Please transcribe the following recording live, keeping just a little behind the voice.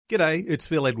G'day, it's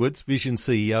Phil Edwards, Vision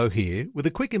CEO here, with a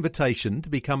quick invitation to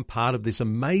become part of this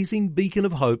amazing beacon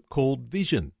of hope called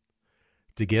Vision.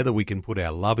 Together we can put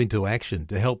our love into action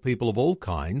to help people of all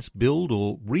kinds build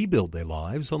or rebuild their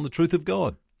lives on the truth of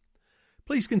God.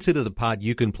 Please consider the part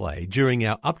you can play during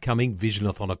our upcoming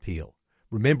Visionathon appeal,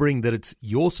 remembering that it's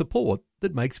your support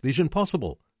that makes Vision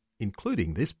possible,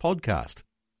 including this podcast.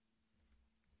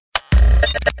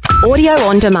 Audio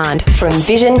on demand from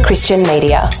Vision Christian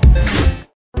Media.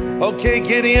 Okay,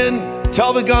 Gideon,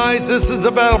 tell the guys this is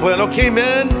the battle plan. Okay,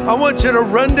 men, I want you to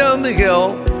run down the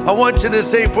hill. I want you to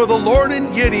say, for the Lord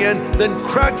and Gideon, then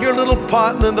crack your little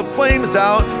pot and then the flames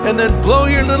out, and then blow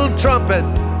your little trumpet.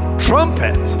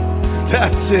 Trumpet?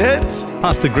 That's it?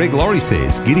 Pastor Greg Laurie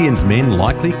says Gideon's men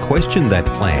likely questioned that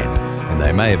plan, and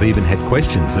they may have even had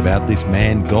questions about this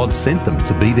man God sent them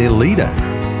to be their leader.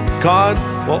 God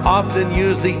will often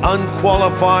use the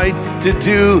unqualified to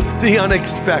do the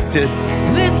unexpected.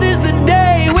 This is the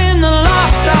day when the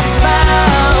lost are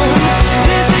found.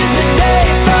 This is the day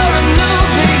for a new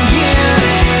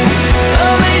beginning.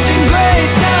 Amazing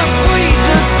grace, how sweet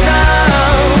the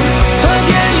sound.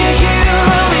 Again you hear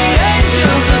all the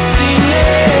angels are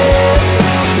singing.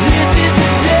 This is the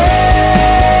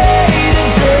day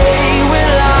when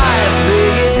life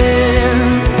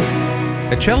begins.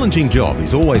 A challenging job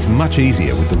is always much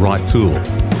easier with the right tool.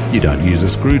 You don't use a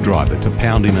screwdriver to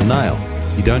pound in a nail.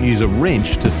 You don't use a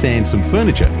wrench to sand some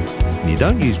furniture. And you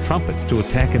don't use trumpets to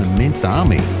attack an immense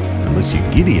army, unless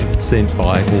you're Gideon, sent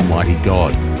by Almighty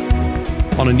God.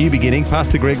 On A New Beginning,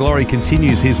 Pastor Greg Laurie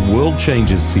continues his World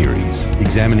Changers series,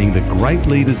 examining the great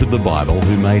leaders of the Bible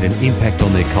who made an impact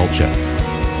on their culture.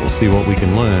 We'll see what we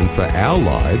can learn for our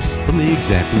lives from the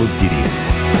example of Gideon.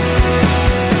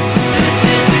 This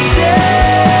is the day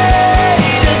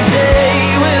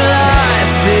when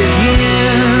life begins.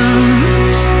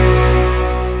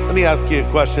 Let me ask you a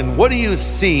question. What do you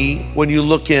see when you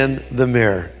look in the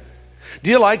mirror? Do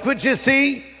you like what you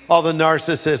see? All the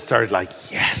narcissists are like,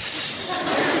 yes.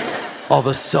 All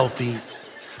the selfies.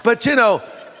 But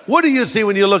what do you see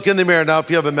when you look in the mirror? Now, if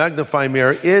you have a magnifying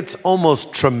mirror, it's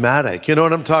almost traumatic. You know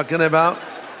what I'm talking about?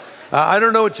 I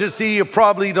don't know what you see. You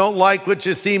probably don't like what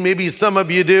you see. Maybe some of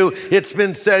you do. It's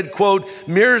been said, quote,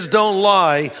 mirrors don't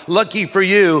lie. Lucky for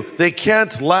you, they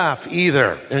can't laugh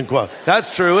either, end quote.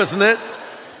 That's true, isn't it?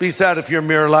 Be sad if your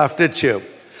mirror laughed at you.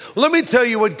 Well, let me tell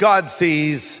you what God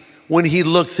sees when he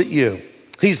looks at you.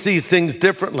 He sees things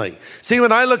differently. See,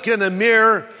 when I look in a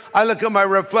mirror, I look at my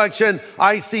reflection,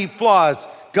 I see flaws.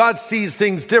 God sees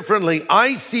things differently.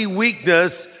 I see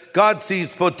weakness. God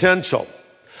sees potential.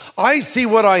 I see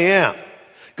what I am.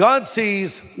 God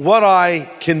sees what I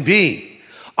can be.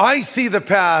 I see the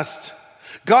past.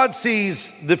 God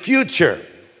sees the future.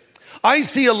 I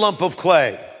see a lump of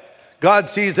clay. God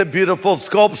sees a beautiful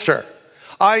sculpture.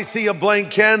 I see a blank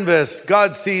canvas.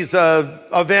 God sees a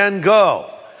Van Gogh.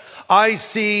 I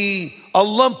see a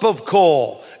lump of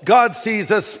coal. God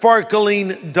sees a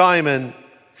sparkling diamond.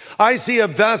 I see a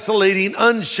vacillating,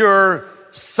 unsure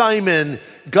Simon.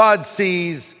 God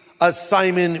sees a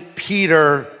Simon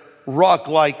Peter,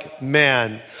 rock-like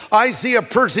man. I see a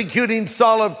persecuting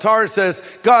Saul of Tarsus.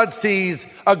 God sees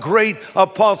a great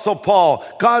Apostle Paul.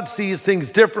 God sees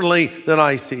things differently than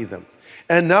I see them.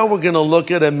 And now we're going to look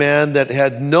at a man that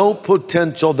had no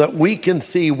potential that we can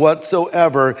see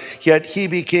whatsoever, yet he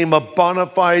became a bona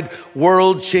fide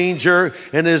world changer,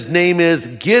 and his name is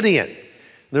Gideon.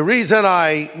 The reason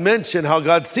I mention how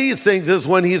God sees things is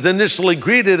when he's initially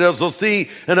greeted, as we'll see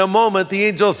in a moment, the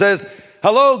angel says,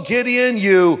 hello, Gideon,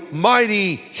 you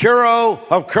mighty hero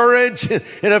of courage.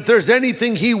 And if there's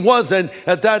anything he wasn't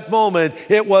at that moment,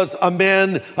 it was a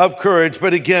man of courage.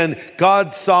 But again,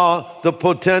 God saw the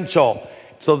potential.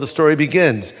 So the story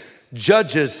begins.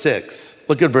 Judges 6,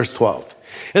 look at verse 12.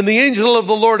 And the angel of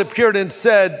the Lord appeared and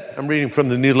said, I'm reading from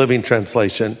the New Living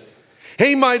Translation,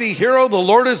 hey, mighty hero, the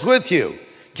Lord is with you.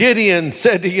 Gideon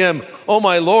said to him, oh,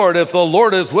 my Lord, if the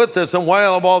Lord is with us, and why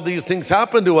have all these things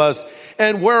happened to us?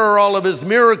 And where are all of his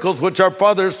miracles, which our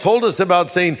fathers told us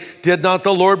about, saying, did not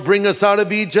the Lord bring us out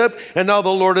of Egypt? And now the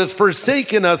Lord has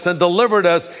forsaken us and delivered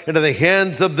us into the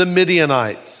hands of the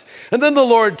Midianites. And then the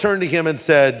Lord turned to him and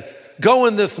said, go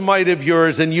in this might of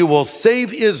yours, and you will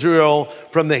save Israel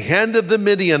from the hand of the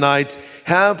Midianites.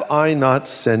 Have I not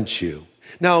sent you?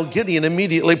 Now, Gideon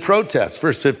immediately protests.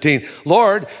 Verse 15,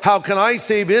 Lord, how can I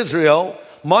save Israel?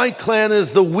 My clan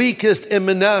is the weakest in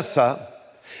Manasseh,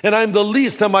 and I'm the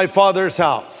least in my father's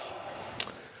house.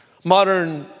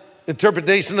 Modern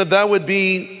interpretation of that would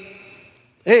be,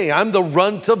 hey, I'm the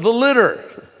runt of the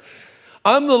litter.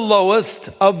 I'm the lowest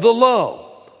of the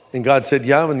low. And God said,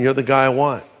 yeah, and you're the guy I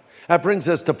want. That brings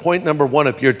us to point number one,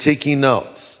 if you're taking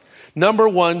notes. Number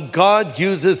one, God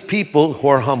uses people who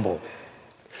are humble.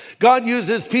 God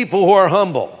uses people who are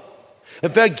humble. In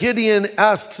fact, Gideon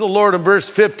asks the Lord in verse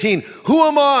 15, who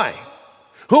am I?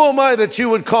 Who am I that you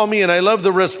would call me? And I love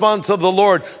the response of the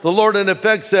Lord. The Lord, in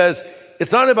effect, says,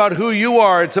 it's not about who you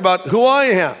are, it's about who I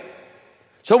am.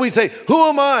 So we say, who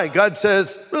am I? God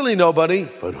says, really nobody,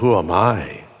 but who am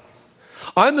I?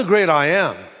 I'm the great I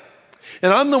am.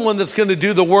 And I'm the one that's going to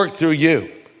do the work through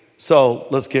you. So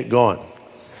let's get going.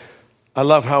 I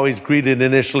love how he's greeted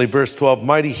initially. Verse 12,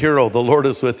 mighty hero, the Lord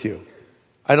is with you.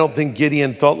 I don't think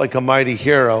Gideon felt like a mighty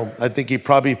hero. I think he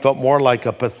probably felt more like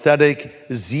a pathetic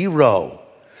zero.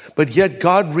 But yet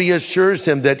God reassures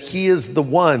him that he is the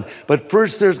one. But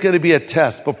first there's going to be a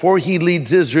test before he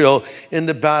leads Israel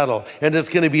into battle. And it's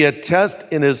going to be a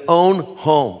test in his own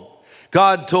home.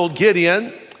 God told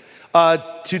Gideon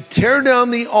to tear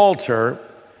down the altar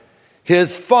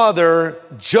his father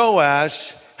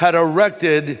Joash had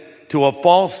erected to a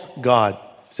false god.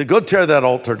 He said, go tear that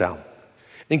altar down.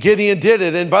 And Gideon did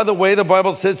it. And by the way, the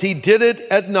Bible says he did it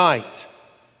at night,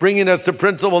 bringing us to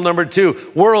principle number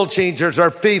 2. World changers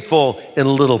are faithful in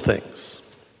little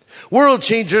things. World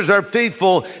changers are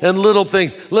faithful in little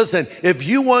things. Listen, if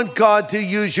you want God to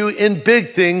use you in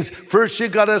big things, first you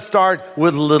got to start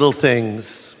with little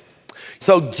things.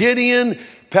 So Gideon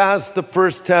passed the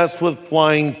first test with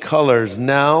flying colors.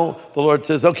 Now the Lord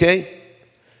says, okay,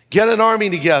 get an army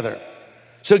together.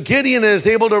 So Gideon is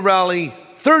able to rally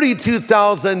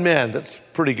 32,000 men. That's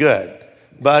pretty good.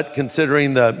 But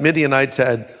considering the Midianites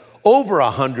had over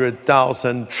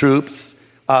 100,000 troops,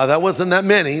 that wasn't that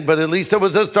many, but at least it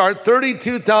was a start.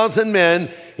 32,000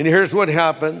 men. And here's what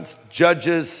happens.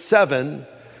 Judges 7,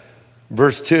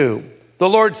 verse 2. The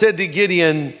Lord said to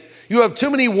Gideon, you have too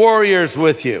many warriors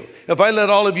with you. If I let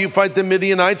all of you fight the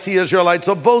Midianites, the Israelites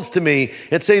will boast to me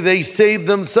and say they saved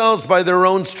themselves by their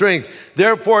own strength.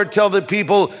 Therefore, tell the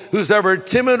people who's ever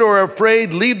timid or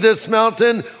afraid, leave this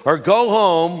mountain or go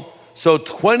home. So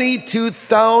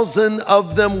 22,000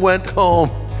 of them went home,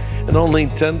 and only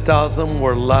 10,000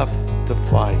 were left to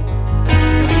fight.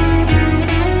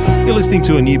 You're listening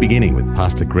to A New Beginning with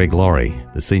Pastor Greg Laurie,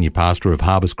 the senior pastor of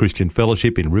Harvest Christian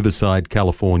Fellowship in Riverside,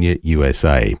 California,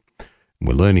 USA.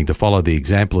 We're learning to follow the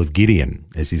example of Gideon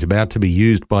as he's about to be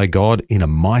used by God in a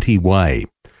mighty way.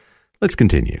 Let's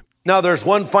continue. Now there's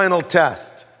one final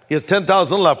test. He has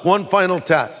 10,000 left. One final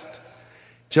test.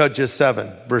 Judges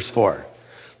 7, verse 4.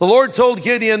 The Lord told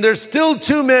Gideon, there's still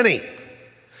too many.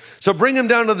 So bring them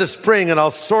down to the spring, and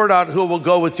I'll sort out who will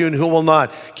go with you and who will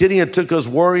not. Gideon took his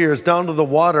warriors down to the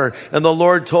water, and the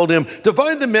Lord told him,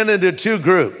 divide the men into 2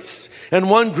 groups. And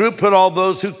one group put all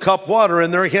those who cup water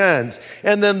in their hands,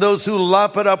 and then those who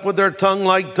lap it up with their tongue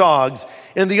like dogs.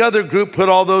 And the other group put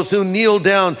all those who kneel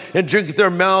down and drink with their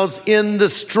mouths in the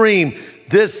stream.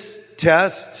 This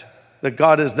test that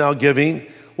God is now giving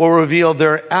will reveal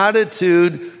their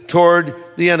attitude toward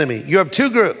the enemy. You have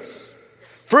 2 groups.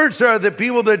 First are the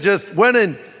people that just went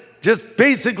and just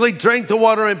basically drank the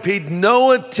water and paid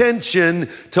no attention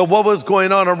to what was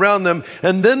going on around them.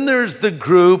 And then there's the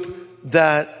group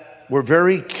that were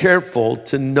very careful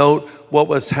to note what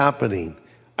was happening.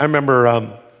 I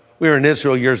remember we were in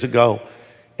Israel years ago,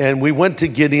 and we went to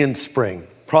Gideon Spring,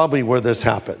 probably where this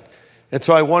happened. And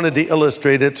so I wanted to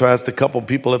illustrate it, so I asked a couple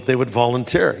people if they would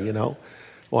volunteer, you know.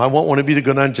 Well, I want one of you to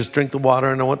go down and just drink the water,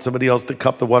 and I want somebody else to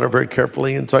cup the water very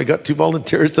carefully. And so I got 2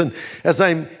 volunteers, and as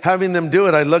I'm having them do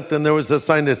it, I looked, and there was a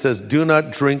sign that says, do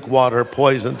not drink water,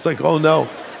 poison. It's like, oh no,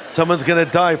 someone's gonna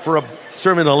die for a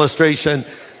sermon illustration.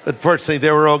 But fortunately,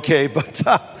 they were okay.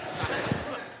 But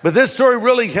this story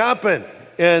really happened.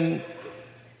 And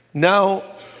now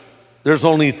there's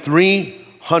only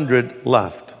 300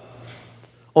 left.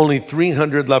 Only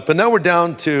 300 left. But now we're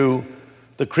down to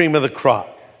the cream of the crop.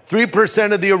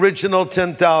 3% of the original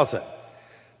 10,000.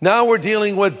 Now we're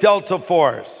dealing with Delta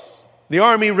Force, the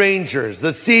Army Rangers,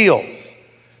 the SEALs,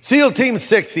 SEAL Team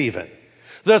 6 even,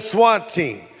 the SWAT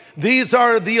team. These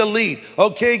are the elite.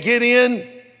 Okay, Gideon,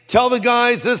 tell the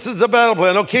guys this is the battle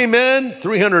plan. Okay, men,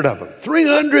 300 of them.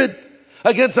 300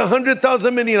 against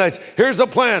 100,000 Midianites. Here's the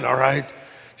plan, all right?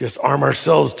 Just arm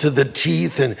ourselves to the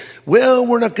teeth and, well,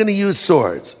 we're not going to use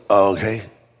swords. Okay.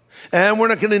 And we're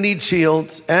not going to need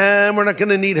shields. And we're not going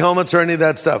to need helmets or any of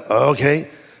that stuff. Okay.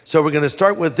 So we're going to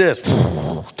start with this.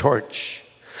 Torch.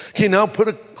 Okay, now put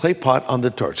a clay pot on the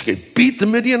torch. Okay, beat the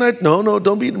Midianite. No,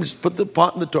 don't beat him. Just put the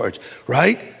pot in the torch.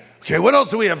 Right? Okay, what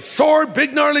else do we have? Sword,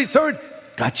 big gnarly sword.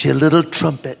 Got you a little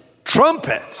trumpet.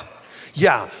 Trumpet.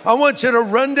 Yeah, I want you to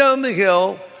run down the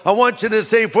hill. I want you to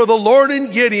say, for the Lord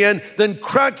and Gideon, then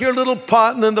crack your little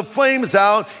pot and then the flames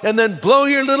out and then blow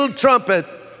your little trumpet.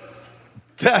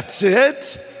 That's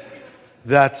it.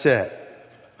 That's it.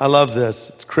 I love this.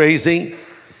 It's crazy.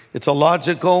 It's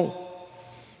illogical.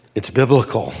 It's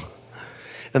biblical.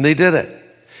 And they did it.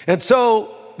 And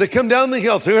so they come down the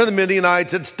hill. So here are the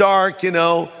Midianites. It's dark, you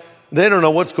know. They don't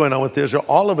know what's going on with Israel.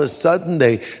 All of a sudden,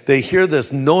 they hear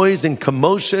this noise and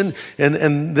commotion,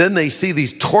 and then they see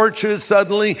these torches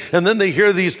suddenly, and then they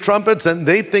hear these trumpets, and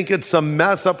they think it's some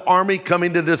massive army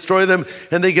coming to destroy them,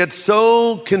 and they get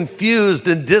so confused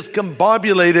and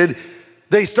discombobulated,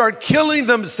 they start killing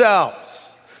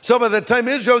themselves. So by the time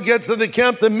Israel gets to the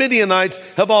camp, the Midianites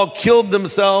have all killed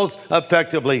themselves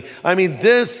effectively. I mean,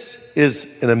 this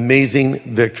is an amazing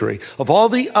victory. Of all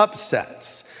the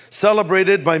upsets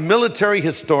celebrated by military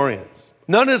historians,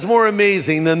 none is more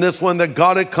amazing than this one that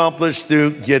God accomplished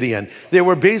through Gideon. They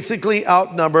were basically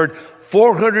outnumbered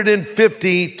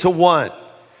 450 to 1.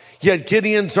 Yet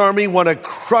Gideon's army won a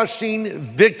crushing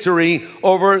victory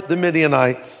over the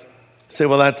Midianites. Say,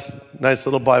 well, that's a nice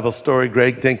little Bible story,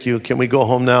 Greg. Thank you. Can we go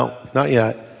home now? Not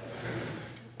yet.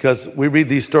 Because we read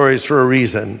these stories for a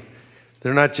reason.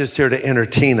 They're not just here to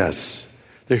entertain us.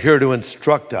 They're here to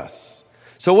instruct us.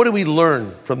 So what do we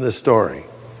learn from this story?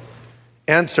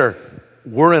 Answer,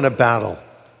 we're in a battle.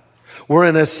 We're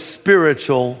in a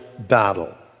spiritual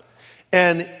battle.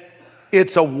 And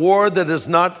it's a war that is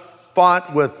not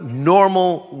fought with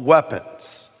normal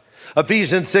weapons.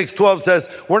 Ephesians 6:12 says,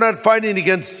 we're not fighting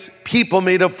against people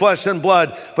made of flesh and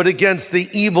blood, but against the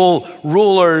evil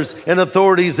rulers and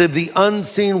authorities of the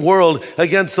unseen world,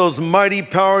 against those mighty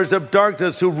powers of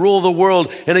darkness who rule the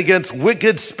world, and against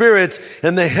wicked spirits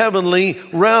in the heavenly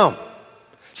realm.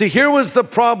 See, here was the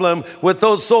problem with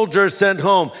those soldiers sent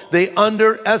home. They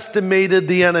underestimated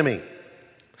the enemy.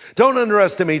 Don't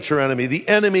underestimate your enemy. The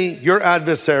enemy, your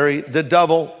adversary, the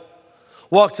devil,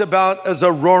 walks about as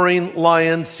a roaring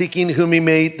lion, seeking whom he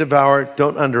may devour.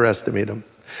 Don't underestimate him.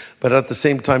 But at the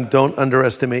same time, don't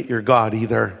underestimate your God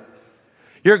either.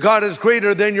 Your God is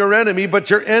greater than your enemy, but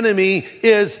your enemy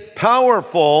is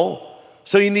powerful.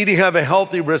 So you need to have a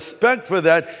healthy respect for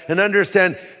that and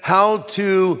understand how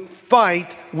to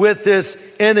fight with this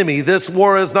enemy. This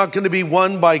war is not going to be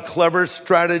won by clever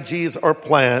strategies or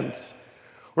plans.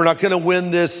 We're not going to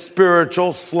win this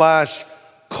spiritual /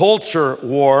 culture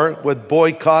war with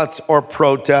boycotts or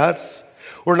protests.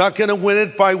 We're not going to win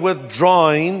it by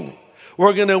withdrawing.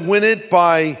 We're going to win it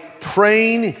by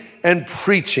praying and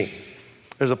preaching.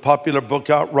 There's a popular book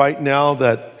out right now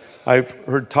that I've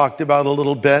heard talked about a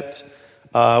little bit,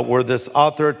 where this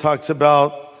author talks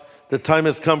about the time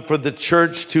has come for the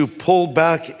church to pull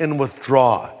back and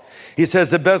withdraw. He says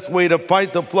the best way to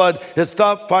fight the flood is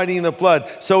stop fighting the flood.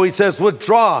 So he says,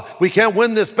 withdraw. We can't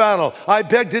win this battle. I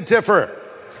beg to differ.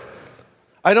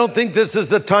 I don't think this is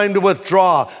the time to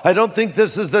withdraw. I don't think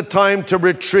this is the time to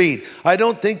retreat. I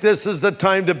don't think this is the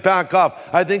time to back off.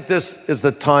 I think this is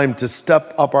the time to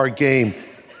step up our game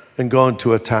and go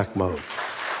into attack mode.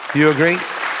 Do you agree?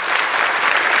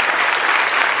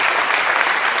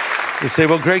 You say,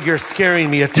 well, Greg, you're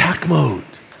scaring me. Attack mode.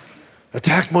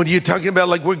 Attack mode, are you talking about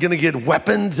like we're going to get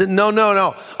weapons? And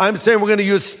no. I'm saying we're going to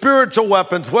use spiritual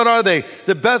weapons. What are they?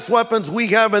 The best weapons we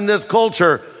have in this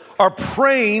culture are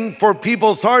praying for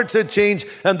people's hearts to change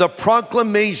and the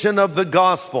proclamation of the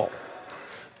gospel.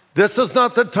 This is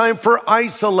not the time for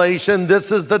isolation.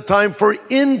 This is the time for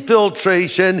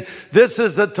infiltration. This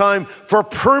is the time for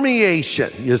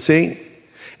permeation, you see?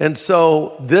 And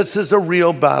so this is a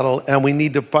real battle, and we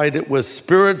need to fight it with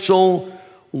spiritual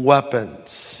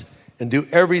weapons and do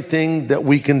everything that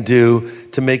we can do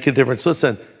to make a difference.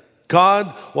 Listen,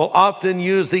 God will often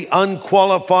use the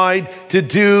unqualified to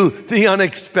do the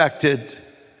unexpected.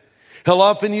 He'll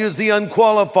often use the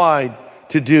unqualified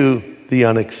to do the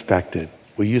unexpected.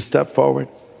 Will you step forward?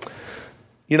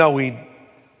 You know, we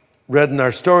read in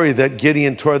our story that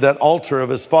Gideon tore that altar of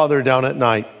his father down at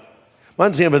night.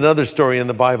 Reminds me of another story in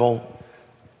the Bible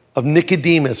of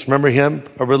Nicodemus. Remember him?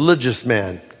 A religious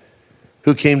man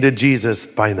who came to Jesus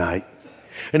by night.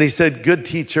 And he said, good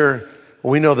teacher,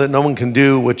 we know that no one can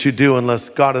do what you do unless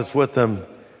God is with them.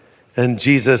 And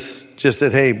Jesus just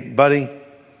said, hey, buddy,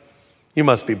 you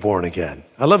must be born again.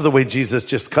 I love the way Jesus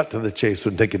just cut to the chase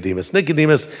with Nicodemus.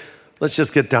 Nicodemus, let's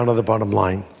just get down to the bottom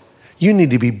line. You need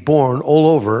to be born all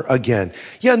over again.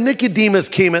 Yeah, Nicodemus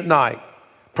came at night.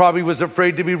 Probably was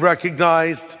afraid to be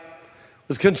recognized,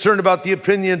 was concerned about the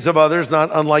opinions of others, not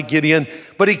unlike Gideon.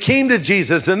 But he came to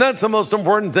Jesus, and that's the most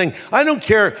important thing. I don't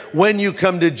care when you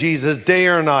come to Jesus, day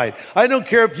or night. I don't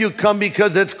care if you come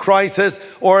because it's crisis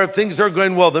or if things are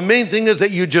going well. The main thing is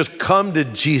that you just come to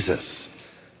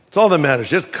Jesus. That's all that matters.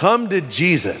 Just come to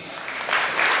Jesus.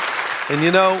 And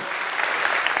you know,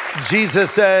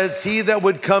 Jesus says, he that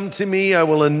would come to me, I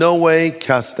will in no way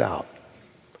cast out.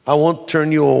 I won't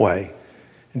turn you away.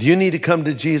 Do you need to come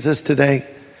to Jesus today?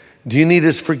 Do you need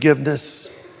his forgiveness?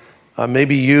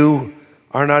 Maybe you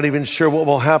are not even sure what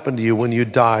will happen to you when you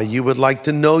die. You would like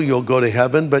to know you'll go to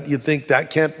heaven, but you think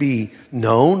that can't be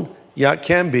known. Yeah, it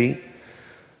can be.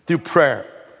 Through prayer.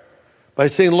 By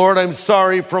saying, Lord, I'm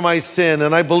sorry for my sin,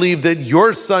 and I believe that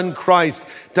your son Christ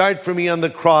died for me on the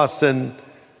cross, and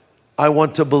I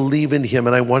want to believe in him,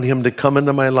 and I want him to come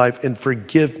into my life and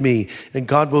forgive me. And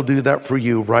God will do that for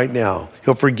you right now.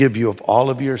 He'll forgive you of all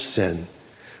of your sin.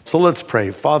 So let's pray.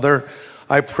 Father,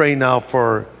 I pray now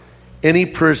for any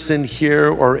person here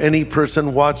or any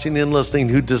person watching and listening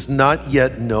who does not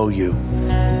yet know you.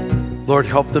 Lord,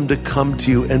 help them to come to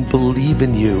you and believe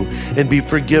in you and be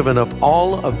forgiven of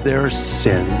all of their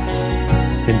sins.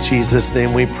 In Jesus'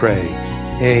 name we pray.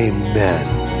 Amen.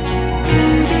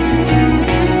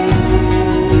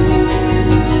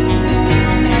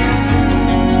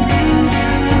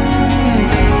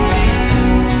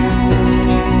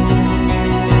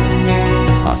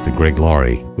 Pastor Greg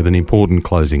Laurie with an important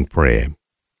closing prayer.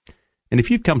 And if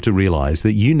you've come to realize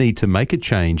that you need to make a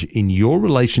change in your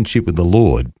relationship with the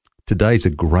Lord, today's a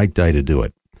great day to do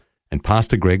it. And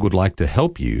Pastor Greg would like to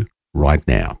help you right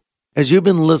now. As you've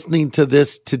been listening to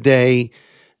this today,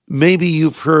 maybe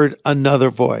you've heard another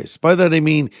voice. By that I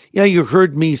mean, yeah, you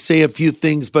heard me say a few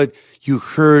things, but you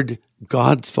heard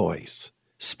God's voice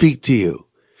speak to you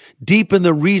deep in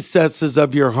the recesses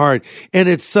of your heart. And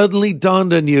it suddenly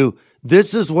dawned on you,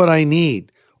 this is what I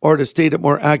need. Or to state it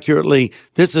more accurately,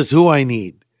 this is who I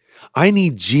need. I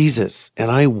need Jesus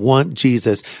and I want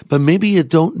Jesus, but maybe you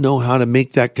don't know how to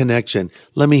make that connection.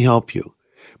 Let me help you.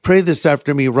 Pray this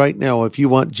after me right now if you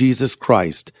want Jesus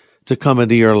Christ to come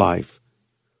into your life.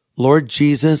 Lord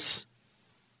Jesus,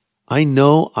 I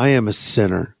know I am a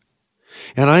sinner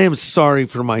and I am sorry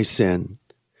for my sin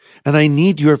and I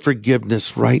need your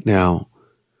forgiveness right now.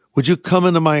 Would you come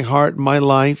into my heart and my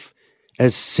life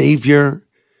as Savior,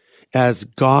 as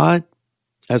God,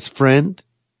 as friend?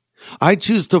 I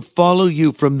choose to follow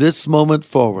you from this moment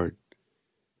forward.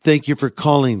 Thank you for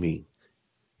calling me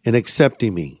and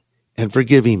accepting me and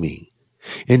forgiving me.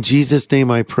 In Jesus'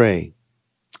 name I pray.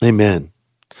 Amen.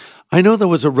 I know that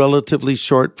was a relatively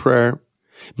short prayer.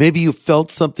 Maybe you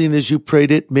felt something as you prayed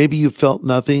it. Maybe you felt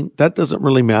nothing. That doesn't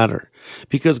really matter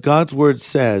because God's word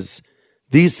says,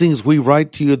 these things we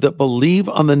write to you that believe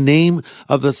on the name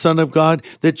of the Son of God,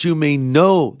 that you may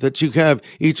know that you have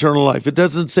eternal life. It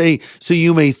doesn't say, so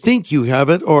you may think you have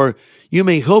it, or you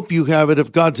may hope you have it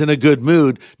if God's in a good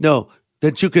mood. No,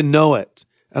 that you can know it.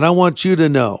 And I want you to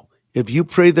know, if you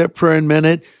pray that prayer and meant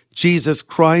it, Jesus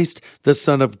Christ, the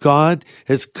Son of God,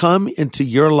 has come into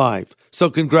your life. So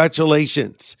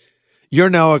congratulations. You're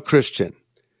now a Christian.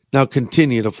 Now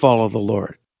continue to follow the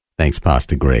Lord. Thanks,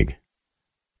 Pastor Greg.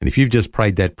 And if you've just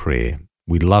prayed that prayer,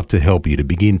 we'd love to help you to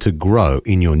begin to grow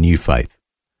in your new faith.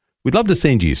 We'd love to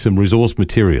send you some resource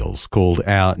materials called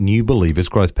our New Believers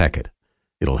Growth Packet.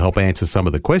 It'll help answer some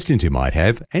of the questions you might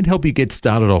have and help you get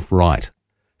started off right.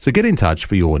 So get in touch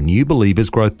for your New Believers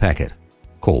Growth Packet.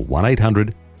 Call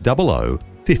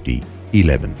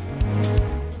 1-800-00-50-11.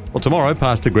 Well, tomorrow,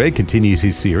 Pastor Greg continues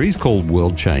his series called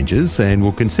World Changers, and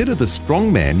we'll consider the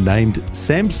strong man named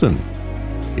Samson.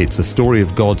 It's a story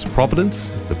of God's providence,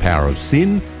 the power of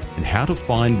sin, and how to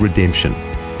find redemption.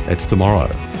 That's tomorrow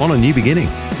on A New Beginning.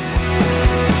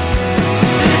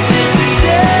 This is the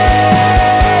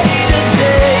day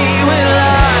when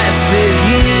life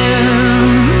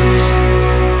begins.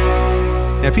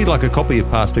 Now, if you'd like a copy of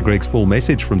Pastor Greg's full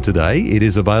message from today, it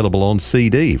is available on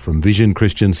CD from Vision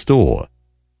Christian Store.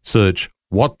 Search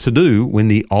What to Do When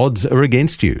the Odds Are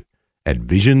Against You at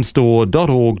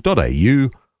visionstore.org.au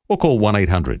or call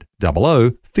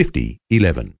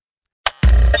 1-800-00-50-11.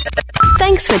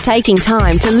 Thanks for taking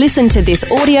time to listen to this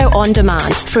audio on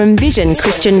demand from Vision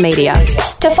Christian Media.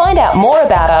 To find out more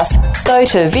about us, go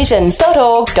to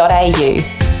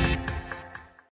vision.org.au.